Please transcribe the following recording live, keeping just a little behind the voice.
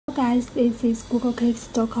guys, this is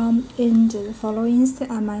googlekix.com and the following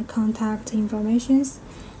are my contact informations.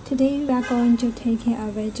 Today we are going to take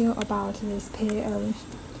a video about this pair of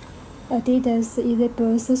Adidas Yeezy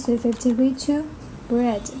Boost 350 Ritual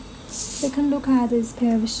Bred. We can look at this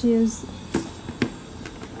pair of shoes.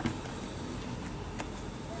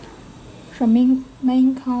 The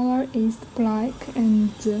main color is black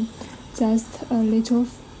and just a little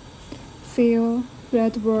few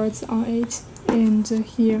red words on it. And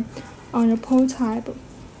here on the pole tab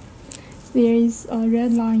there is a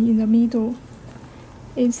red line in the middle.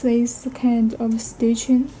 It's this kind of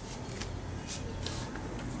stitching.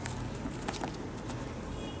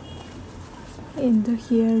 And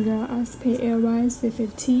here the SPLY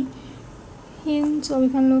 350. And we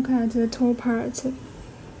can look at the toe part.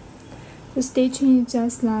 The stitching is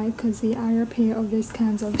just like the other pair of these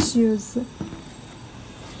kinds of shoes.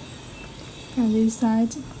 On this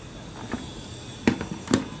side.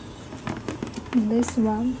 And this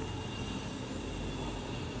one.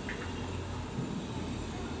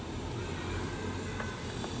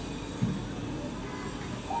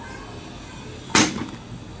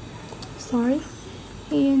 Sorry.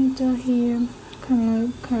 And here can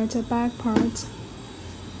look at the back part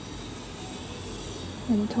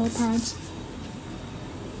and the toe part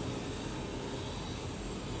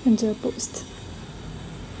and the boost.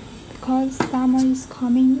 Because summer is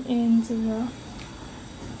coming and the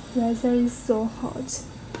weather is so hot,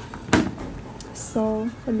 so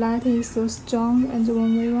the light is so strong, and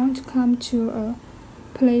when we want to come to a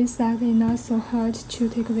place that is not so hot to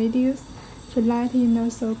take videos, the light is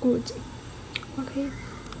not so good. Okay,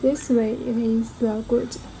 this way it is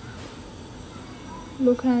good.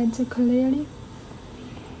 Look at it clearly.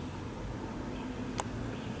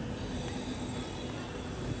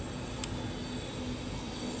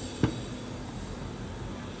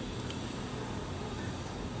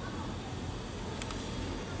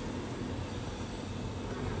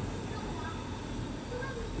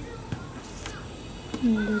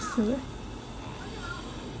 In this way.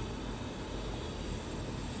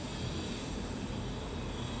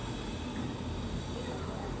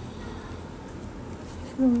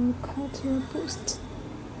 Look at your boost.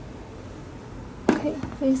 Okay,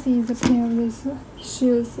 this is the pair of these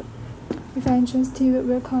shoes. If you're interested,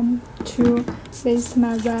 welcome to visit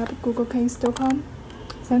my web googlekix.com.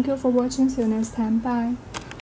 Thank you for watching. See you next time. Bye.